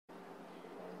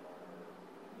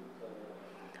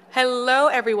Hello,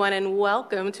 everyone, and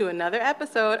welcome to another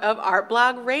episode of Art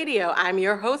Blog Radio. I'm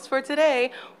your host for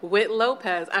today, Whit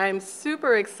Lopez. I'm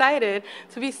super excited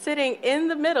to be sitting in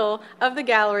the middle of the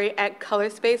gallery at Color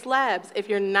Space Labs. If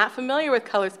you're not familiar with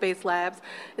Color Space Labs,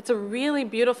 it's a really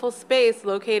beautiful space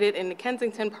located in the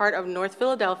Kensington part of North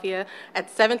Philadelphia at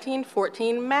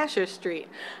 1714 Masher Street.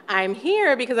 I'm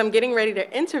here because I'm getting ready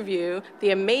to interview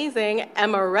the amazing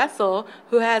Emma Ressel,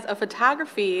 who has a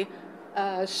photography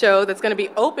show that's going to be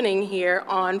opening here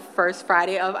on first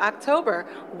Friday of October.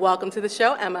 Welcome to the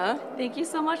show, Emma. Thank you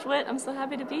so much, Whit. I'm so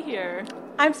happy to be here.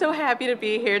 I'm so happy to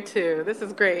be here too. This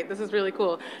is great. This is really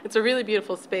cool. It's a really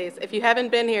beautiful space. If you haven't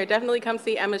been here, definitely come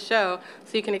see Emma's show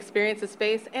so you can experience the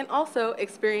space and also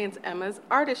experience Emma's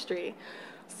artistry.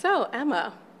 So,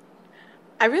 Emma,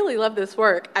 I really love this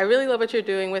work. I really love what you're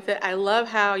doing with it. I love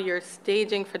how you're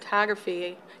staging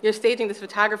photography. You're staging this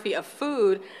photography of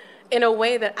food in a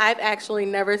way that I've actually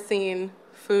never seen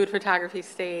food photography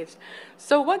staged.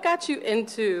 So what got you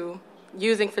into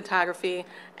using photography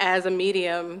as a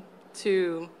medium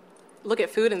to look at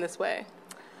food in this way?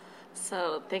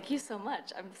 So thank you so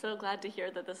much. I'm so glad to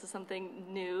hear that this is something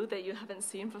new that you haven't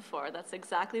seen before. That's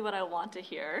exactly what I want to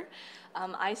hear.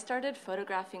 I started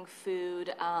photographing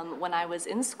food when I was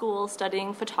in school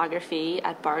studying photography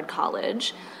at Bard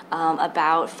College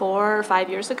about 4 or 5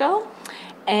 years ago.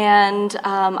 And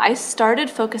I started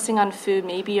focusing on food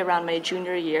maybe around my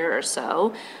junior year or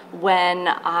so, when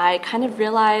I kind of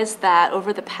realized that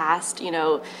over the past,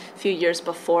 few years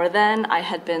before then, I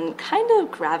had been kind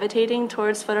of gravitating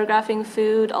towards photographing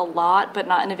food a lot, but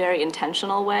not in a very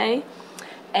intentional way.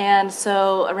 And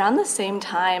so around the same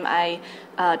time, I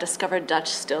discovered Dutch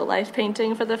still life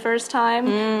painting for the first time.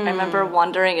 I remember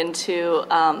wandering into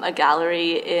a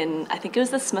gallery in, I think it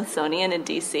was the Smithsonian in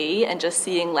DC, and just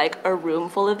seeing like a room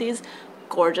full of these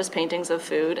gorgeous paintings of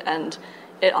food, and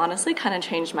it honestly kind of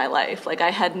changed my life. Like,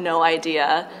 I had no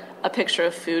idea a picture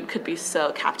of food could be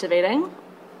so captivating.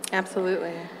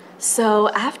 Absolutely. So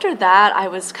after that, I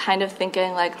was kind of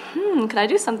thinking like, could I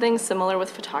do something similar with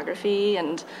photography?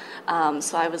 And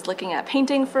so I was looking at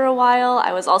painting for a while.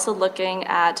 I was also looking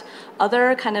at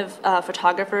other kind of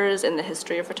photographers in the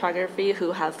history of photography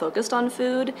who have focused on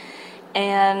food.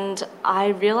 And I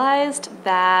realized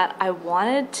that I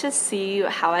wanted to see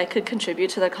how I could contribute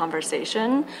to the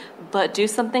conversation, but do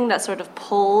something that sort of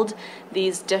pulled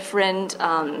these different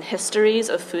histories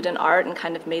of food and art and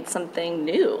kind of made something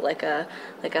new, like a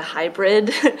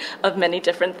hybrid of many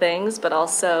different things, but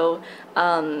also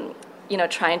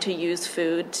trying to use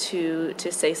food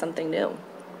to say something new.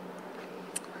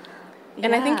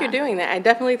 And I think you're doing that. I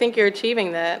definitely think you're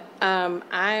achieving that.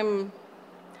 I'm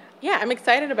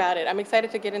excited about it. I'm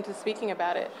excited to get into speaking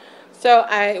about it. So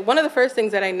one of the first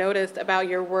things that I noticed about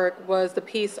your work was the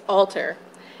piece Altar.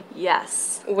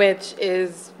 Yes. Which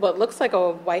is what looks like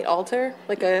a white altar,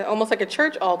 almost like a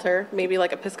church altar, maybe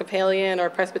like Episcopalian or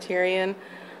Presbyterian.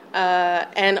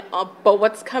 But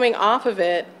what's coming off of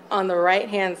it on the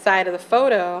right-hand side of the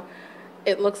photo,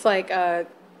 it looks like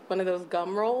one of those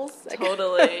gum rolls.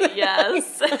 Totally,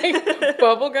 yes. Like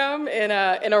bubble gum in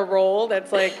a roll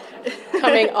that's like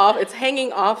coming off. It's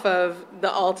hanging off of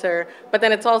the altar, but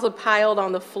then it's also piled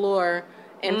on the floor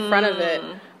in front of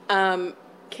it.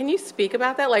 Can you speak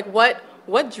about that? Like,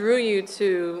 what drew you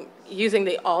to using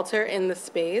the altar in the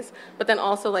space, but then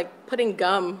also like putting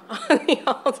gum on the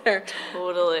altar?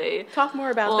 Totally. Talk more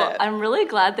about that. Well, I'm really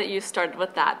glad that you started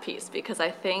with that piece, because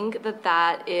I think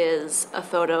that is a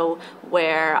photo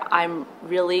where I'm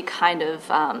really kind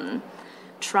of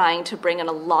trying to bring in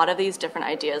a lot of these different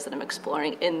ideas that I'm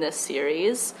exploring in this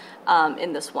series,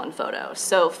 in this one photo.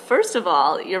 So first of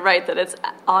all, you're right that it's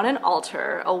on an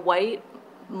altar, a white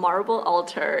marble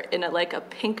altar in a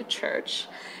pink church.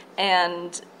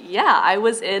 And yeah, I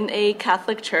was in a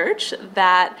Catholic church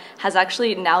that has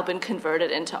actually now been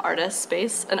converted into an artist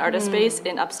space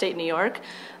in upstate New York.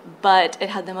 But it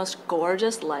had the most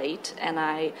gorgeous light, and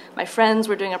my friends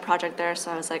were doing a project there,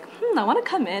 so I was like, I want to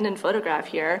come in and photograph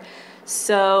here.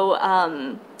 So,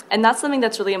 and that's something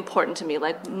that's really important to me.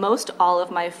 Like, most all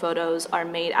of my photos are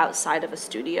made outside of a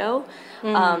studio,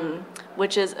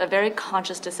 which is a very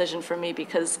conscious decision for me,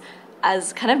 because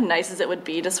as kind of nice as it would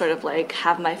be to sort of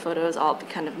have my photos all be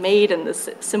kind of made in this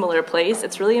similar place,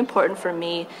 it's really important for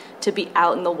me to be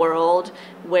out in the world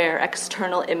where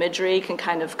external imagery can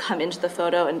kind of come into the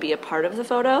photo and be a part of the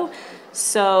photo.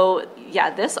 So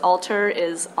yeah, this altar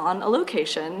is on a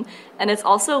location, and it's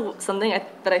also something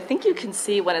that I think you can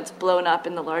see when it's blown up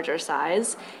in the larger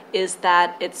size, is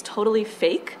that it's totally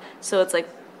fake. So it's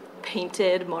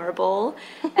painted marble.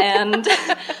 And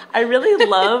I really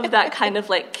love that kind of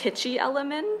like kitschy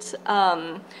element,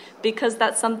 because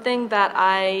that's something that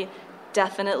I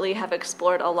definitely have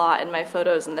explored a lot in my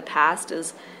photos in the past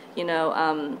is,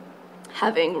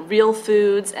 having real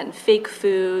foods and fake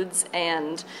foods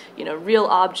and, real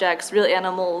objects, real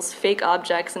animals, fake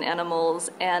objects and animals.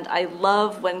 And I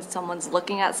love when someone's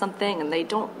looking at something and they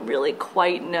don't really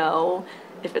quite know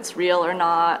if it's real or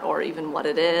not, or even what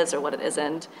it is or what it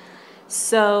isn't.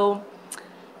 So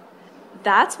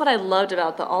that's what I loved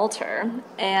about the altar.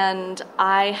 And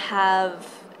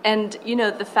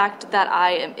the fact that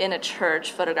I am in a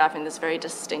church photographing this very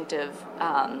distinctive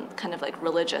kind of like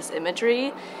religious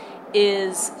imagery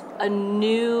is a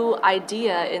new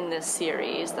idea in this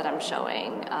series that I'm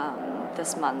showing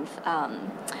this month,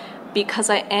 because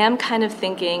I am kind of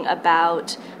thinking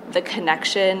about the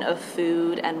connection of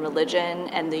food and religion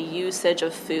and the usage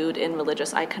of food in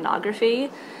religious iconography,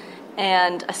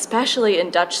 and especially in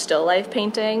Dutch still life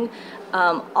painting,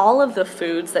 all of the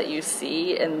foods that you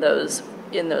see in those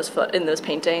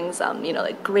paintings,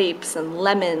 like grapes and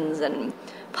lemons and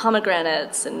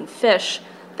pomegranates and fish.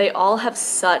 They all have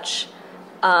such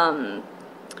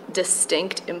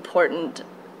distinct, important,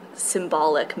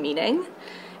 symbolic meaning.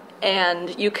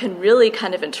 And you can really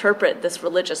kind of interpret this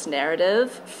religious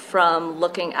narrative from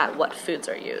looking at what foods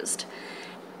are used.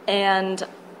 And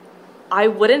I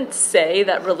wouldn't say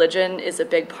that religion is a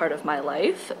big part of my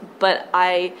life, but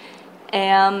I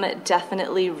am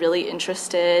definitely really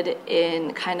interested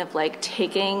in kind of like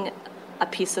taking a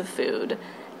piece of food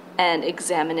and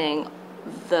examining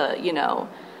the,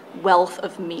 wealth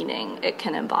of meaning it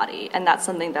can embody. And that's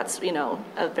something that's,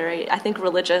 a very, I think,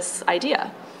 religious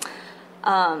idea.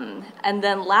 And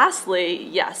then lastly,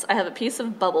 yes, I have a piece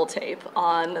of bubble tape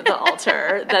on the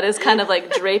altar that is kind of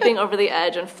like draping over the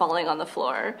edge and falling on the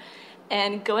floor.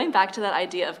 And going back to that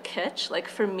idea of kitsch, like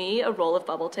for me, a roll of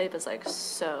bubble tape is like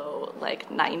so like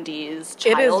 90s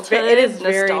childhood it is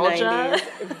nostalgia.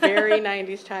 Very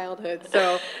 90s childhood.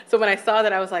 So when I saw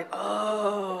that, I was like,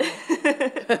 oh,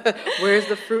 where's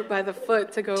the fruit by the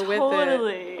foot to go with it?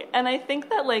 Totally. And I think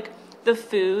that like the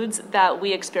foods that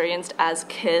we experienced as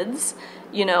kids,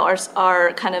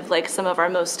 are kind of like some of our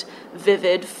most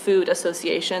vivid food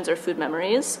associations or food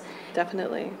memories.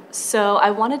 Definitely. So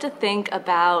I wanted to think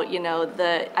about,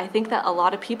 I think that a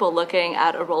lot of people looking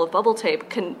at a roll of bubble tape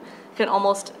can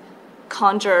almost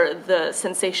conjure the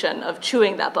sensation of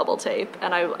chewing that bubble tape.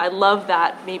 And I love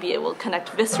that maybe it will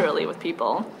connect viscerally with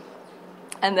people.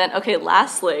 And then, okay,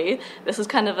 lastly, this is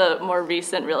kind of a more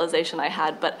recent realization I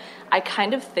had, but I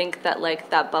kind of think that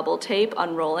like that bubble tape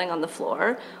unrolling on the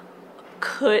floor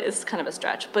is kind of a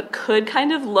stretch, but could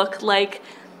kind of look like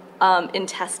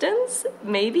intestines,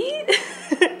 maybe.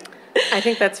 I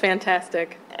think that's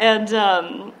fantastic. And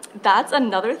that's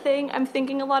another thing I'm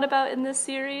thinking a lot about in this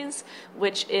series,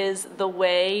 which is the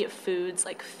way foods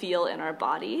like feel in our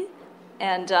body.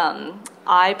 And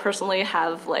I personally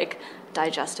have like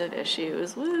digestive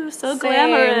issues. Woo, so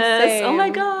glamorous. Same. Oh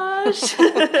my gosh.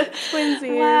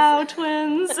 Twinsies. Wow,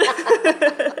 twins.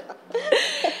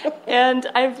 And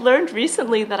I've learned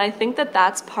recently that I think that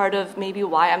that's part of maybe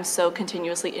why I'm so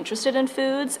continuously interested in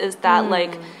foods, is that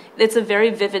like it's a very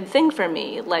vivid thing for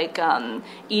me, like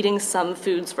eating some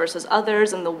foods versus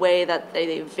others and the way that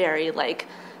they very like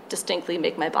distinctly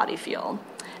make my body feel.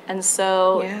 And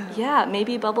so, yeah,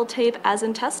 maybe bubble tape as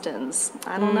intestines.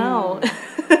 I don't know.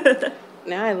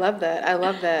 No, I love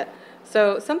that.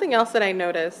 So something else that I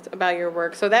noticed about your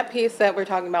work, so that piece that we're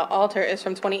talking about, Altar, is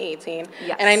from 2018.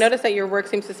 Yes. And I noticed that your work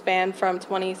seems to span from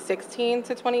 2016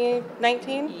 to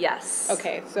 2019? Yes.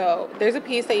 Okay, so there's a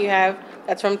piece that you have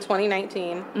that's from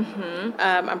 2019. Mm-hmm.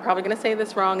 I'm probably going to say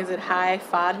this wrong. Is it High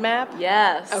FODMAP?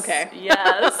 Yes. Okay.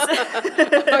 Yes.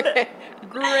 Okay,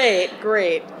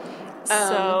 great.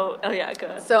 So,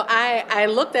 good. So I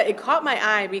looked at it, caught my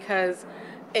eye because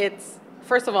it's,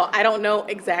 first of all, I don't know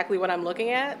exactly what I'm looking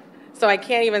at. So I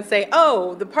can't even say,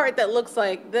 oh, the part that looks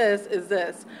like this is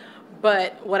this.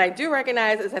 But what I do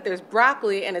recognize is that there's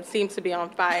broccoli and it seems to be on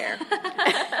fire.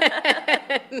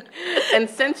 and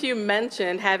since you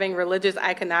mentioned having religious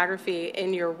iconography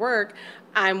in your work,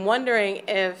 I'm wondering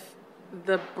if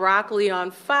the broccoli on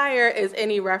fire is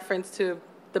any reference to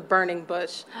the burning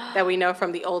bush that we know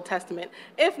from the Old Testament.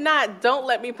 If not, don't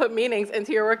let me put meanings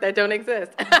into your work that don't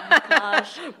exist. Oh my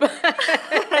gosh.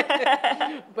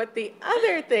 But the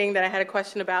other thing that I had a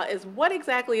question about is what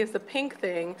exactly is the pink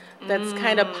thing that's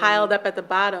kind of piled up at the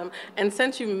bottom? And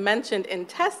since you mentioned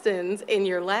intestines in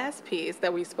your last piece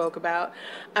that we spoke about,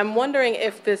 I'm wondering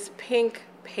if this pink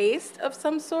paste of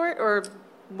some sort or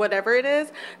whatever it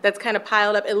is that's kind of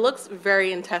piled up. It looks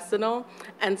very intestinal.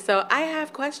 And so I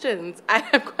have questions.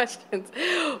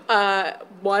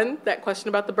 One, that question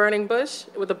about the burning bush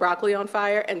with the broccoli on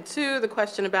fire. And two, the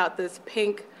question about this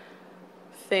pink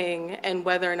thing and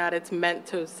whether or not it's meant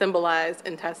to symbolize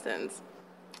intestines.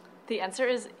 The answer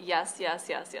is yes, yes,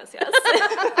 yes, yes, yes.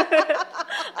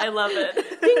 I love it.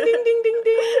 Ding, ding, ding, ding,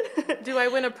 ding. Do I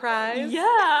win a prize? Yeah.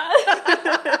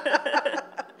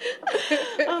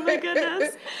 Oh my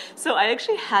goodness. So I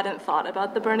actually hadn't thought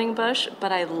about the burning bush,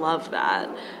 but I love that.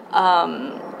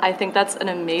 I think that's an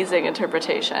amazing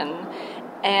interpretation.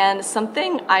 And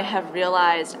something I have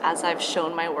realized as I've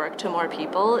shown my work to more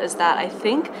people is that I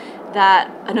think that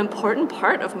an important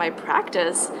part of my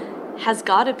practice has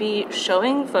got to be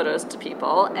showing photos to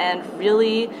people and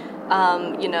really,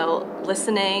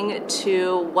 listening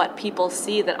to what people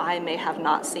see that I may have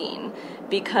not seen.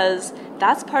 Because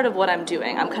that's part of what I'm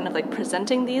doing. I'm kind of like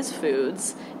presenting these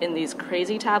foods in these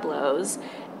crazy tableaus.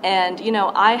 And,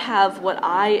 I have what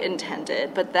I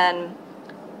intended, but then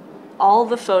all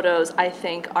the photos, I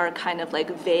think, are kind of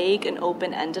like vague and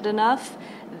open-ended enough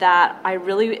that I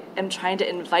really am trying to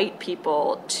invite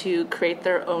people to create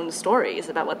their own stories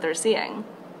about what they're seeing.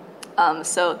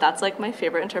 So that's like my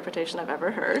favorite interpretation I've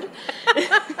ever heard.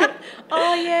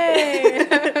 Oh, yay!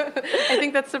 I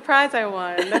think that's the prize I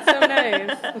won. That's so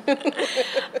nice.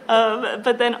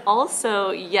 But then also,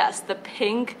 yes, the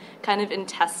pink kind of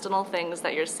intestinal things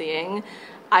that you're seeing,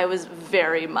 I was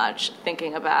very much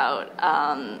thinking about,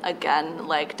 again,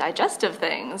 like digestive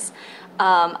things.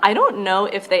 I don't know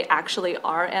if they actually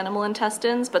are animal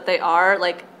intestines, but they are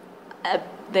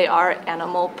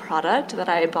animal product that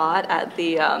I bought at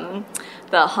the Hung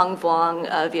Vuong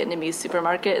Vietnamese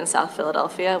supermarket in South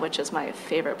Philadelphia, which is my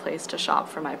favorite place to shop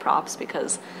for my props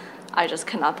because I just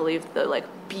cannot believe the like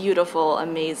beautiful,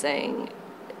 amazing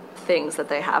things that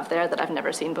they have there that I've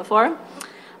never seen before.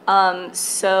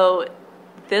 So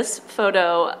this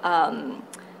photo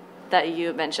that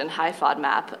you mentioned, High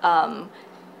FODMAP,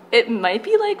 it might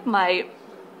be like my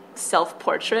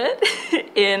self-portrait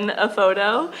in a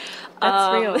photo.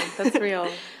 That's real.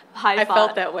 I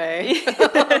felt that way.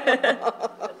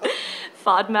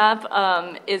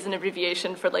 FODMAP is an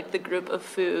abbreviation for like the group of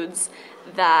foods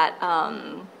that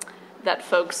that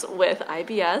folks with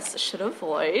IBS should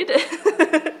avoid.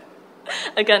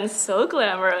 Again, so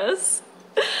glamorous.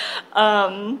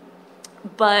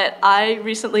 But I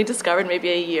recently discovered maybe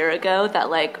a year ago that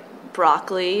like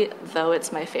broccoli, though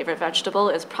it's my favorite vegetable,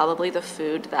 is probably the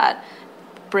food that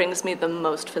brings me the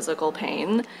most physical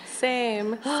pain.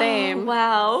 Same.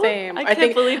 Wow. Same. I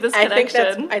can't believe this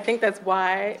connection. I think that's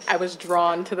why I was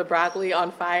drawn to the broccoli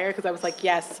on fire, because I was like,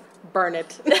 yes, burn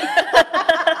it.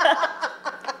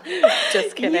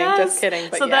 Just kidding.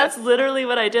 But so yes. That's literally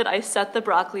what I did. I set the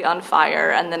broccoli on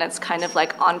fire, and then it's kind of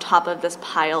like on top of this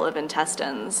pile of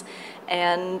intestines.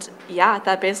 And yeah,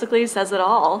 that basically says it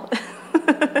all.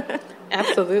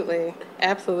 Absolutely.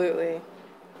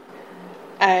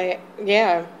 I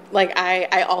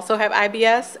also have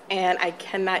IBS, and I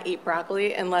cannot eat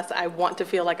broccoli unless I want to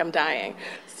feel like I'm dying.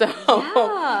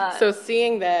 So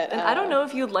seeing that, and I don't know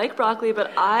if you like broccoli,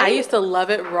 but I used to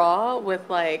love it raw with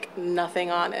like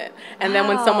nothing on it. And then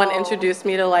when someone introduced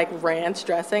me to like ranch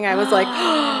dressing, I was like,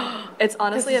 it's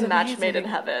honestly a match made in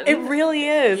heaven. It really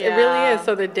is. Yeah. It really is.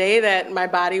 So the day that my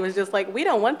body was just like, we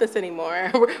don't want this anymore.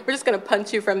 We're just going to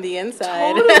punch you from the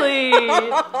inside. Totally.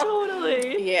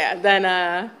 Yeah. Then,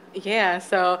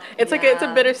 so it's like, it's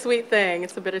a bittersweet thing.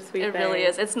 It really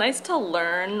is. It's nice to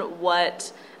learn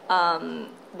what's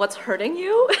hurting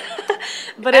you,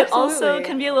 but it also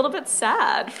can be a little bit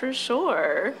sad for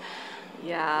sure.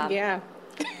 Yeah.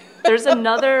 There's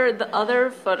the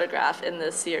other photograph in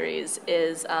this series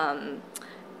is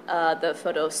the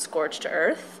photo Scorched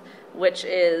Earth, which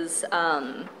is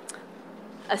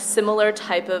a similar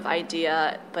type of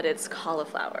idea, but it's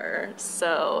cauliflower.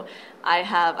 So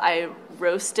I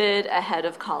roasted a head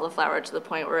of cauliflower to the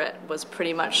point where it was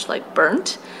pretty much like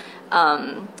burnt.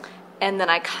 And then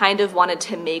I kind of wanted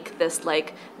to make this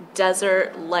like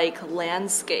desert-like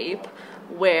landscape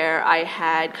where I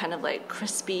had kind of like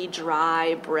crispy,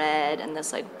 dry bread and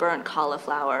this like burnt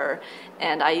cauliflower.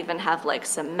 And I even have like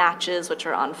some matches which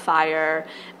are on fire.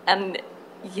 And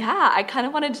yeah, I kind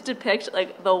of wanted to depict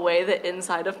like the way the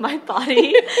inside of my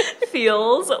body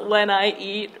feels when I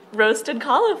eat roasted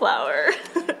cauliflower.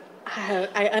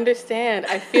 I understand.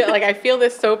 I feel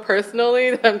this so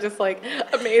personally that I'm just like,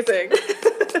 amazing.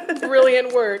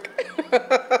 Brilliant work.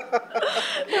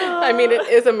 I mean, it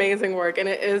is amazing work and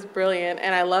it is brilliant,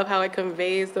 and I love how it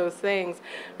conveys those things.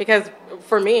 Because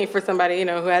for me, for somebody, you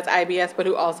know, who has IBS but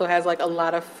who also has like a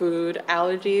lot of food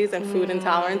allergies and food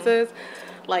intolerances,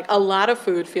 like a lot of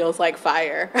food feels like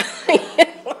fire.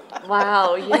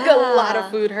 Wow, yeah. Like a lot of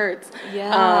food hurts.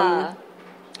 Yeah.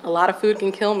 A lot of food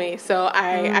can kill me. So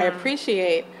I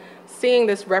appreciate seeing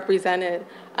this represented,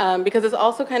 because it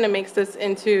also kind of makes this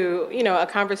into, you know, a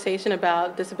conversation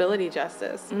about disability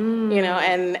justice, you know,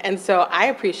 and so I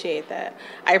appreciate that.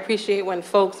 I appreciate when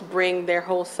folks bring their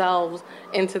whole selves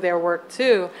into their work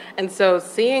too. And so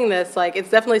seeing this, like, it's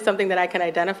definitely something that I can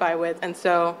identify with. And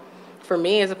so for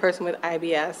me as a person with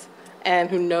IBS and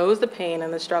who knows the pain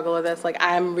and the struggle of this, like,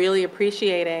 I'm really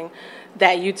appreciating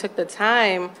that you took the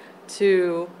time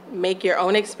to make your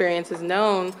own experiences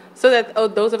known so that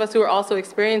those of us who are also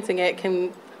experiencing it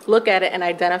can look at it and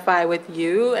identify with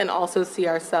you and also see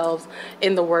ourselves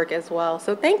in the work as well.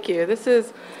 So thank you. This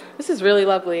is really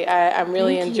lovely. I'm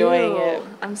really enjoying it.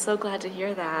 I'm so glad to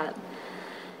hear that.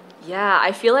 Yeah,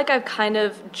 I feel like I've kind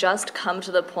of just come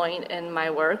to the point in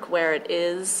my work where it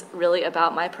is really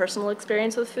about my personal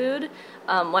experience with food.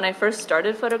 When I first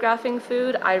started photographing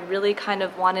food, I really kind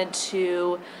of wanted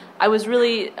to, I was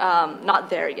really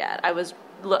not there yet. I was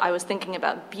thinking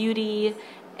about beauty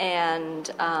and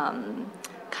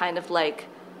kind of like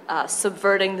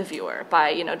subverting the viewer by,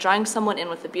 you know, drawing someone in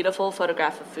with a beautiful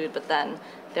photograph of food, but then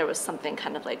there was something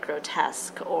kind of like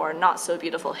grotesque or not so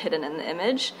beautiful hidden in the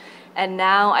image. And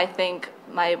now I think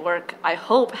my work, I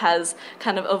hope, has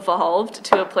kind of evolved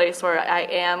to a place where I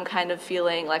am kind of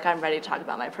feeling like I'm ready to talk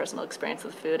about my personal experience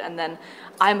with food. And then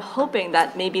I'm hoping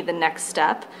that maybe the next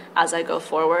step as I go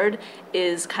forward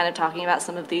is kind of talking about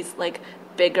some of these like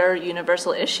bigger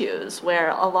universal issues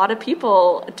where a lot of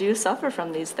people do suffer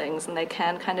from these things and they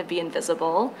can kind of be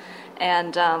invisible.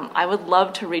 And I would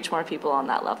love to reach more people on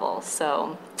that level.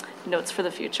 So notes for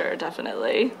the future,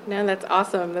 definitely. No, that's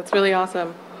awesome. That's really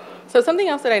awesome. So something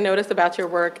else that I noticed about your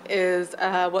work is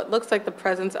what looks like the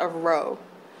presence of roe,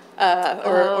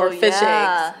 or fish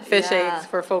eggs. Fish eggs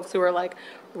for folks who are like,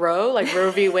 Roe, like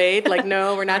Roe v. Wade? Like,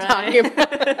 no, we're not talking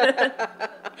about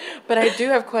But I do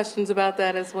have questions about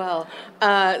that as well.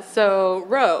 So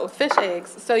roe, fish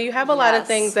eggs. So you have a lot of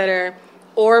things that are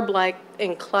orb-like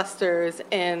in clusters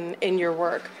in your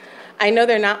work. I know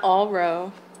they're not all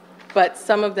roe, but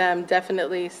some of them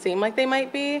definitely seem like they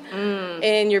might be.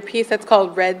 In your piece that's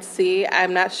called Red Sea,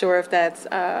 I'm not sure if that's,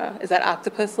 is that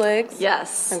octopus legs?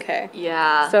 Yes. Okay.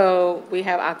 Yeah. So we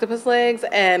have octopus legs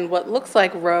and what looks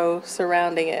like roe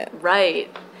surrounding it.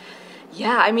 Right.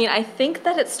 Yeah, I mean, I think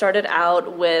that it started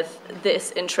out with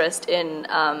this interest in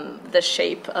the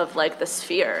shape of like the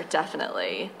sphere,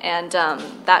 definitely. And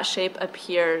that shape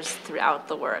appears throughout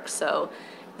the work. So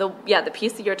the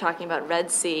piece that you're talking about,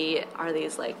 Red Sea, are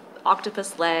these like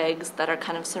octopus legs that are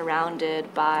kind of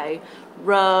surrounded by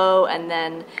roe, and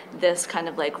then this kind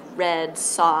of like red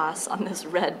sauce on this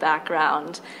red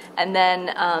background. And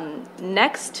then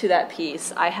next to that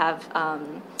piece, I have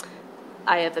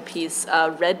the piece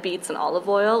red beets and olive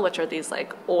oil, which are these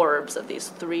like orbs of these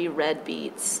 3 red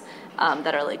beets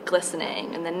that are like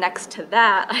glistening. And then next to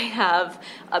that, I have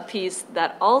a piece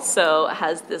that also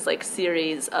has this like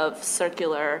series of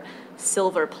circular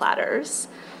silver platters.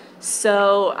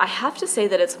 So I have to say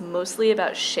that it's mostly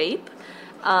about shape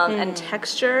and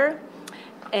texture,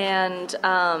 and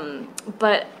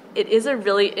but it is a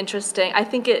really interesting. I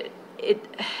think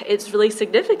it's really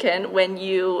significant when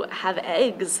you have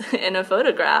eggs in a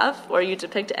photograph or you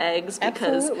depict eggs,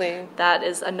 because that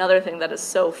is another thing that is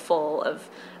so full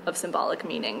of symbolic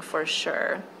meaning for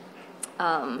sure.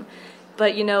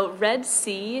 But you know, Red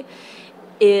Sea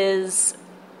is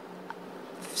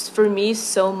for me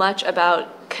so much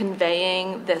about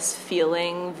conveying this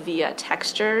feeling via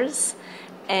textures.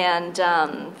 And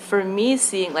for me,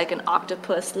 seeing like an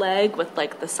octopus leg with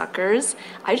like the suckers,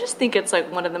 I just think it's like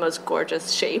one of the most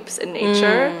gorgeous shapes in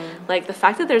nature. Like the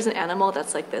fact that there's an animal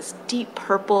that's like this deep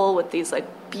purple with these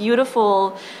like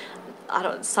beautiful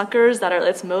suckers that are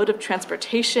its mode of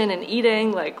transportation and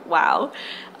eating, like wow.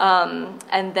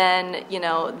 And then, you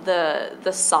know,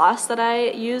 the sauce that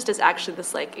I used is actually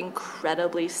this like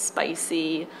incredibly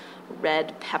spicy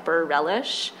red pepper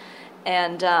relish.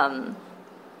 And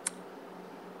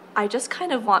I just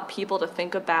kind of want people to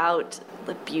think about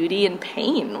the beauty and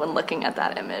pain when looking at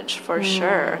that image, for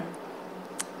sure.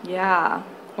 Yeah.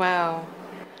 Wow.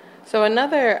 So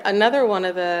another one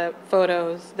of the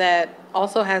photos that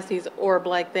also has these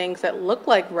orb-like things that look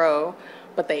like roe,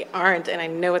 but they aren't, and I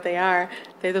know what they are.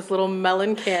 They're those little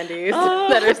melon candies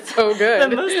that are so good.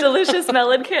 The most delicious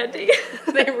melon candy.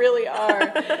 They really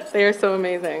are. They are so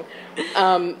amazing.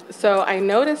 So I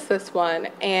noticed this one,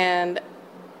 and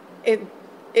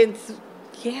it's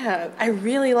I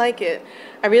really like it.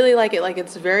 I really like it. Like,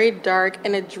 it's very dark,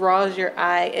 and it draws your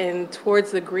eye in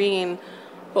towards the green.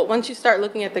 But once you start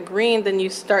looking at the green, then you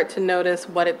start to notice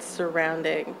what it's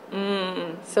surrounding.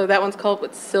 So that one's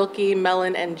called Silky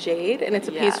Melon and Jade, and it's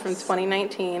a piece from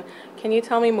 2019. Can you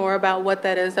tell me more about what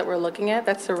that is that we're looking at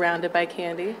that's surrounded by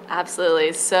candy?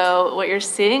 Absolutely. So what you're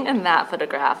seeing in that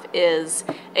photograph is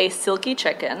a silky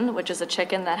chicken, which is a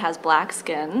chicken that has black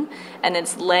skin, and it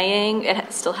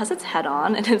still has its head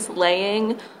on, and it's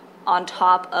laying on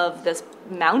top of this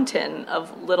mountain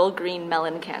of little green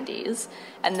melon candies.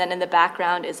 And then in the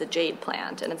background is a jade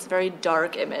plant, and it's a very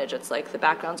dark image. It's like the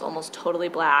background's almost totally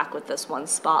black with this one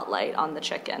spotlight on the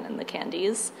chicken and the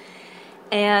candies.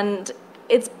 And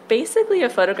it's basically a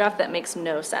photograph that makes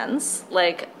no sense.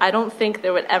 Like, I don't think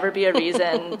there would ever be a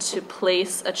reason to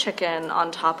place a chicken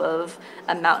on top of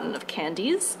a mountain of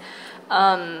candies.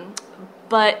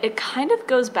 But it kind of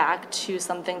goes back to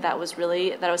something that I was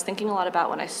thinking a lot about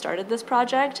when I started this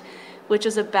project, which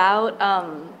is about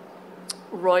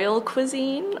royal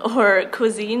cuisine, or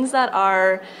cuisines that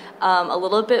are a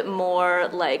little bit more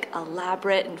like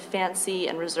elaborate and fancy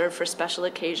and reserved for special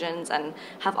occasions, and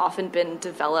have often been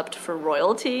developed for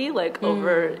royalty, like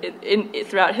over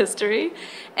throughout history.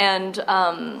 And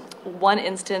one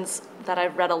instance that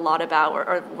I've read a lot about,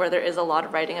 or where there is a lot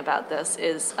of writing about this,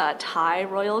 is Thai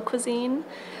royal cuisine.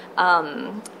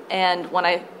 And when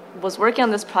I was working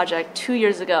on this project 2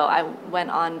 years ago, I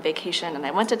went on vacation, and I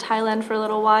went to Thailand for a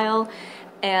little while,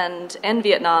 and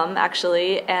Vietnam,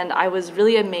 actually, and I was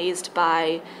really amazed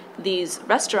by these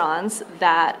restaurants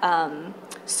that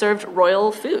served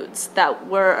royal foods that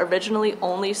were originally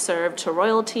only served to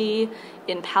royalty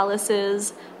in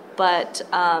palaces, but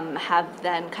have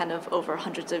then kind of over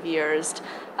hundreds of years,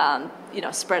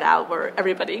 spread out where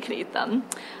everybody can eat them.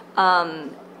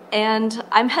 And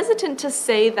I'm hesitant to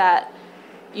say that,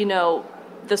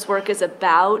 this work is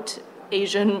about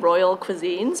Asian royal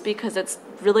cuisines, because it's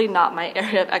really not my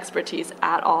area of expertise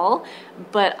at all.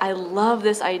 But I love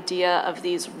this idea of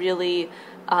these really,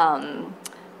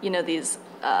 these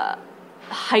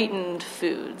heightened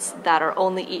foods that are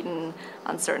only eaten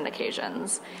on certain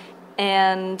occasions.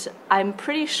 And I'm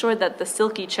pretty sure that the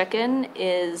silky chicken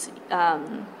is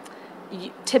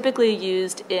typically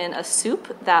used in a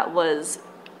soup that was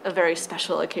a very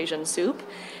special occasion soup.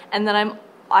 And then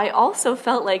I also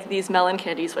felt like these melon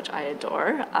candies, which I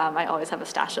adore, I always have a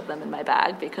stash of them in my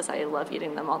bag because I love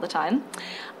eating them all the time.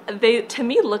 They, to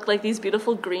me, look like these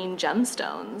beautiful green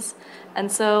gemstones.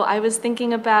 And so I was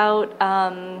thinking about,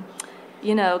 kind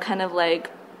of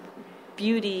like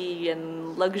beauty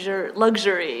and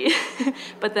luxury,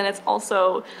 but then it's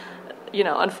also,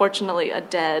 unfortunately, a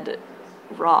dead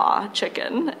raw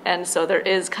chicken, and so there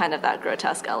is kind of that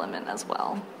grotesque element as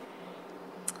well.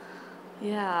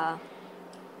 Yeah.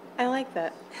 I like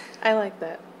that.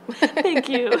 Thank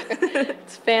you.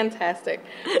 It's fantastic.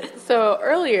 So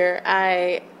earlier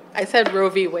I said Roe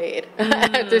v. Wade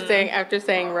after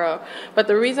saying Roe, but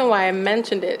the reason why I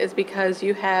mentioned it is because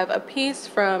you have a piece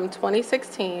from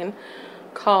 2016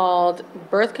 called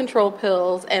Birth Control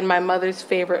Pills and My Mother's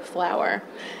Favorite Flower.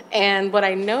 And what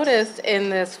I noticed in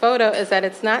this photo is that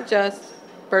it's not just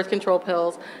birth control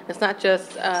pills, it's not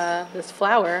just this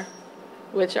flower,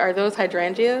 which are those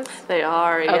hydrangeas? They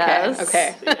are, yes.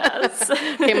 Okay. Yes.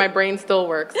 Okay, my brain still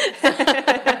works.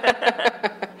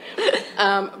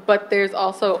 But there's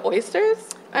also oysters,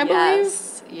 I believe.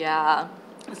 Yes, yeah.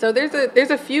 So there's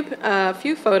a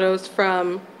few photos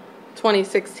from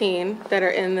 2016 that are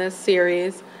in this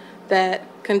series that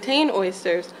contain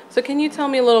oysters. So can you tell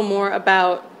me a little more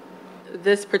about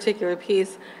this particular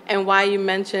piece and why you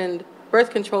mentioned birth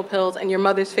control pills and your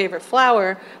mother's favorite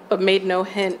flower, but made no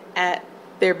hint at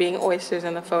there being oysters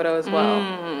in the photo as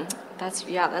well? That's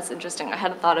interesting. I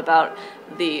hadn't thought about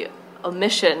the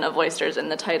omission of oysters in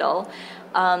the title.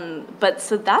 But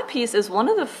so that piece is one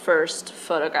of the first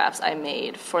photographs I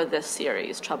made for this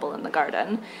series, Trouble in the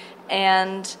Garden.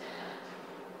 And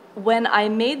when I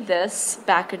made this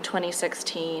back in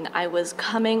 2016, I was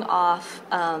coming off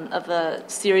of a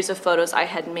series of photos I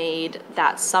had made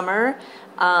that summer,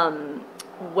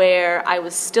 where I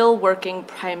was still working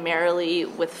primarily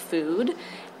with food,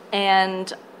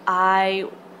 and I,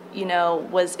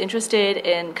 was interested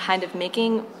in kind of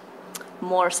making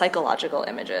more psychological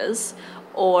images,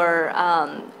 or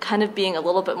kind of being a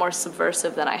little bit more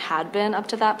subversive than I had been up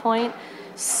to that point.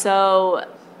 So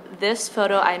This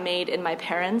photo I made in my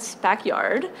parents'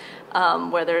 backyard,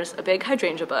 where there's a big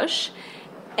hydrangea bush.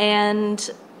 And,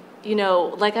 you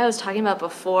know, like I was talking about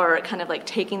before, kind of like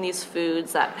taking these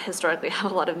foods that historically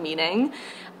have a lot of meaning,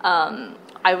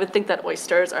 I would think that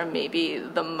oysters are maybe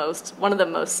one of the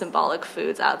most symbolic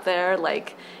foods out there.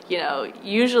 Like, you know,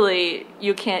 usually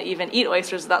you can't even eat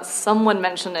oysters without someone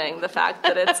mentioning the fact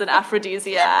that it's an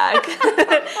aphrodisiac.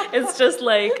 It's just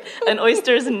like, an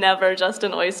oyster is never just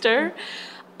an oyster.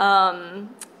 And,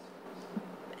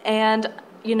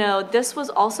 you know, this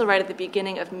was also right at the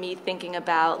beginning of me thinking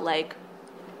about, like,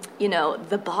 you know,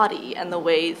 the body and the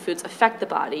way foods affect the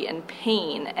body and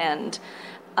pain. And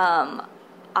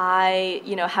I,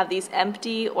 you know, have these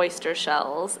empty oyster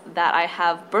shells that I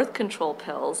have birth control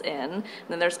pills in. And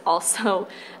then there's also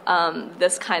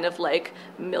this kind of like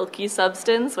milky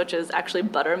substance, which is actually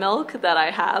buttermilk, that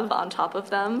I have on top of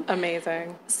them.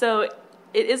 Amazing. So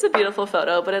it is a beautiful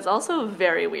photo, but it's also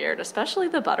very weird, especially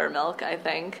the buttermilk, I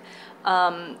think.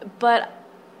 But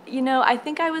you know, I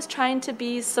think I was trying to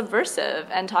be subversive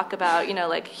and talk about, you know,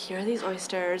 like, here are these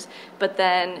oysters, but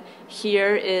then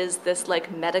here is this,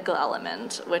 like, medical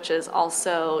element, which is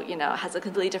also, you know, has a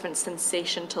completely different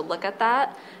sensation to look at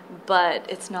that, but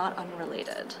it's not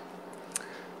unrelated.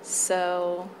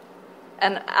 So,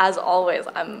 and as always,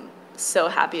 I'm so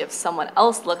happy if someone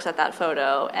else looks at that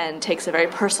photo and takes a very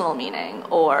personal meaning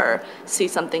or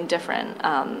sees something different.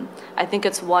 I think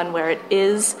it's one where it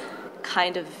is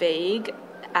kind of vague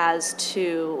as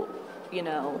to, you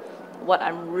know, what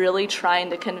I'm really trying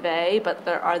to convey, but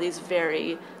there are these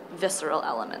very visceral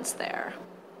elements there.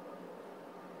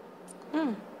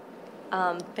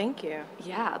 Thank you.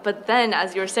 Yeah, but then,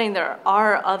 as you were saying, there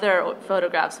are other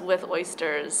photographs with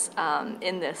oysters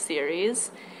in this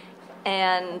series,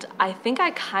 and I think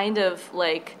I kind of,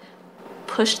 like,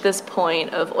 pushed this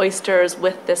point of oysters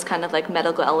with this kind of, like,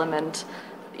 medical element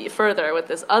further with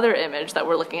this other image that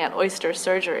we're looking at, oyster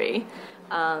surgery.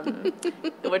 And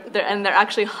they're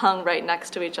actually hung right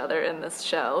next to each other in this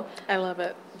show. I love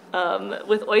it.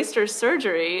 With oyster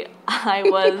surgery, I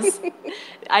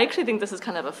actually think this is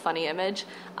kind of a funny image.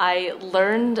 I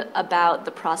learned about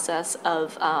the process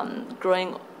of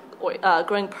growing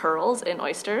pearls in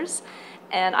oysters,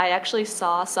 and I actually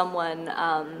saw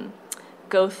someone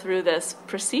go through this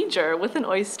procedure with an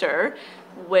oyster,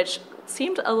 which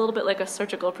seemed a little bit like a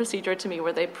surgical procedure to me,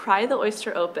 where they pry the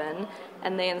oyster open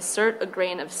and they insert a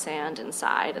grain of sand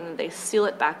inside, and then they seal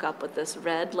it back up with this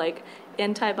red, like,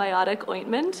 antibiotic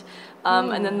ointment.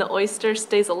 And then the oyster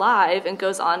stays alive and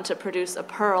goes on to produce a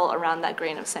pearl around that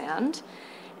grain of sand.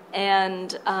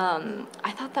 And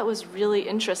I thought that was really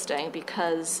interesting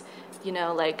because, you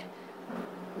know, like,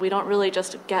 we don't really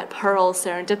just get pearls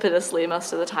serendipitously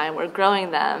most of the time. We're growing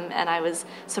them, and I was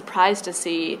surprised to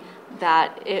see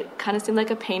that it kind of seemed like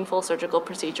a painful surgical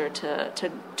procedure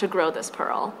to grow this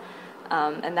pearl.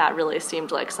 And that really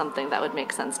seemed like something that would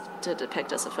make sense to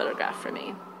depict as a photograph for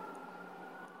me.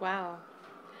 Wow.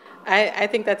 I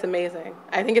think that's amazing.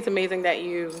 I think it's amazing that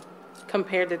you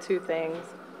compared the two things.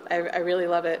 I really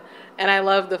love it. And I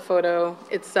love the photo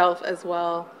itself as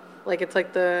well. Like, it's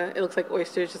like it looks like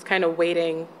oysters just kind of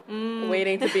waiting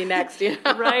to be next, you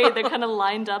know? Right, they're kind of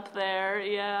lined up there,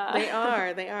 yeah. They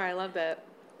are. I love that.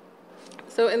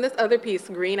 So in this other piece,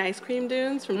 Green Ice Cream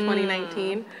Dunes from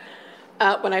 2019,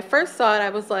 when I first saw it, I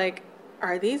was like,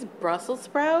 are these Brussels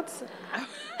sprouts?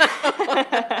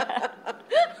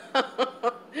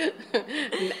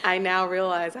 I now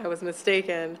realize I was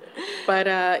mistaken. But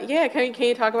yeah, can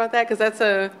you talk about that? Because that's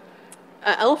a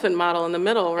elephant model in the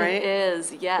middle, right? It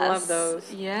is, yes. Love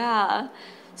those. Yeah.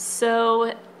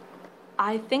 So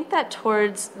I think that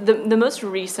towards the most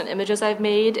recent images I've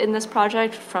made in this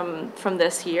project from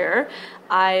this year,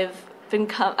 I've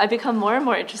become more and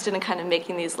more interested in kind of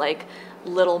making these, like,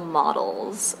 little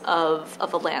models of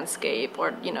a landscape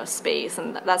or, you know, space,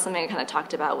 and that's something I kind of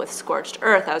talked about with Scorched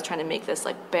Earth. I was trying to make this,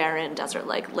 like, barren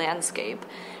desert-like landscape,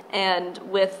 and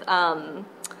with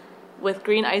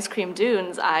Green Ice Cream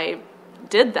Dunes, I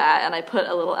did that, and I put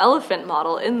a little elephant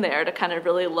model in there to kind of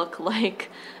really look like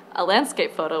a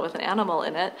landscape photo with an animal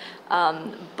in it,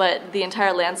 but the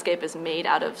entire landscape is made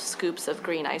out of scoops of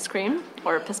green ice cream,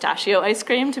 or pistachio ice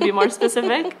cream to be more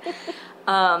specific.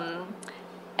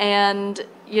 And,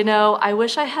 you know, I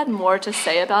wish I had more to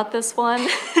say about this one,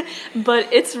 but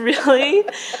it's really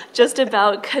just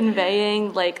about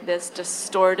conveying, like, this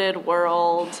distorted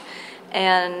world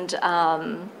and,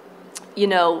 you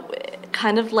know,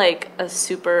 kind of like a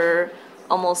super,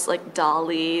 almost like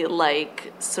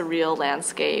Dali-like surreal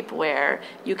landscape where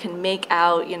you can make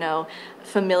out, you know,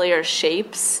 familiar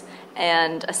shapes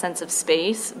and a sense of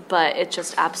space, but it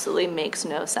just absolutely makes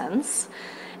no sense.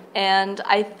 And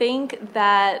I think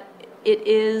that it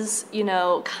is,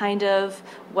 kind of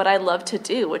what I love to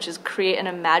do, which is create an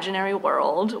imaginary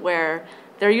world where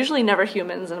there are usually never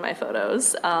humans in my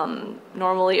photos.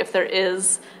 Normally, if there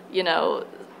is,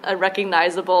 a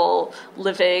recognizable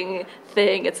living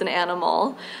thing, it's an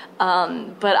animal.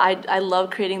 But I love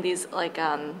creating these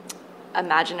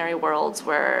imaginary worlds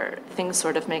where things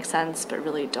sort of make sense but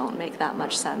really don't make that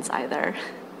much sense either.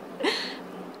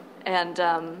 And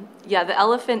the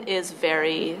elephant is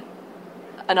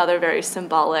another very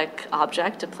symbolic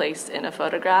object to place in a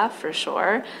photograph for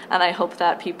sure. And I hope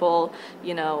that people,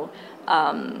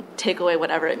 take away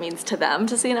whatever it means to them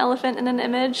to see an elephant in an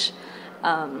image.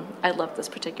 I love this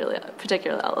particular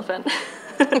elephant.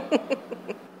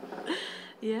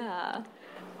 Yeah.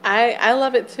 I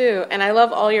love it too, and I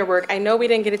love all your work. I know we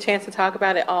didn't get a chance to talk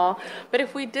about it all, but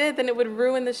if we did, then it would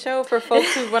ruin the show for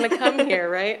folks who want to come here,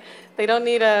 right? They don't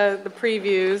need the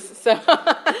previews, so.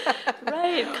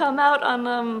 Right, come out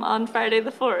on Friday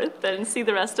the 4th and see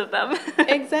the rest of them.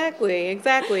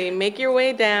 Exactly. Make your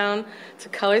way down to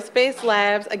Color Space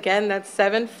Labs. Again, that's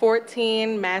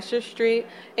 714 Master Street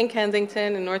in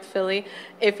Kensington in North Philly.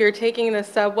 If you're taking the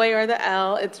subway or the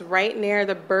L, it's right near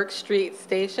the Burke Street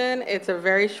station. It's a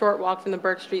very short walk from the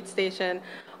Burke Street station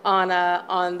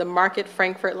on the Market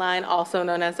Frankfurt line, also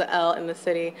known as the L in the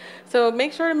city. So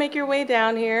make sure to make your way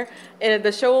down here.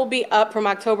 The show will be up from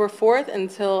October 4th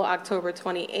until October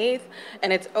 28th,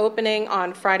 and it's opening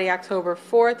on Friday, October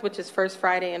 4th, which is First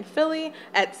Friday in Philly,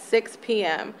 at 6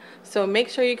 p.m. So make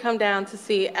sure you come down to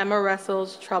see Emma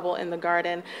Ressel's Trouble in the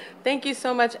Garden. Thank you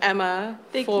so much, Emma,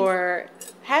 for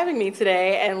having me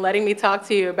today and letting me talk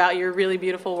to you about your really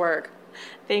beautiful work.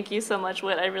 Thank you so much,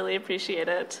 Whit. I really appreciate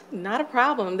it. Not a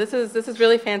problem. This is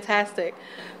really fantastic.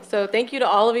 So thank you to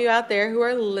all of you out there who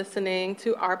are listening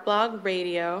to Art Blog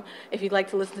Radio. If you'd like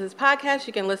to listen to this podcast,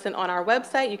 you can listen on our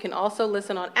website. You can also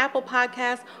listen on Apple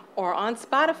Podcasts or on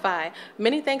Spotify.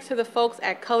 Many thanks to the folks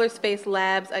at Color Space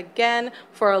Labs again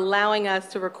for allowing us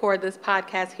to record this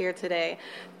podcast here today.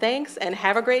 Thanks and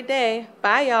have a great day.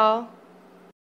 Bye, y'all.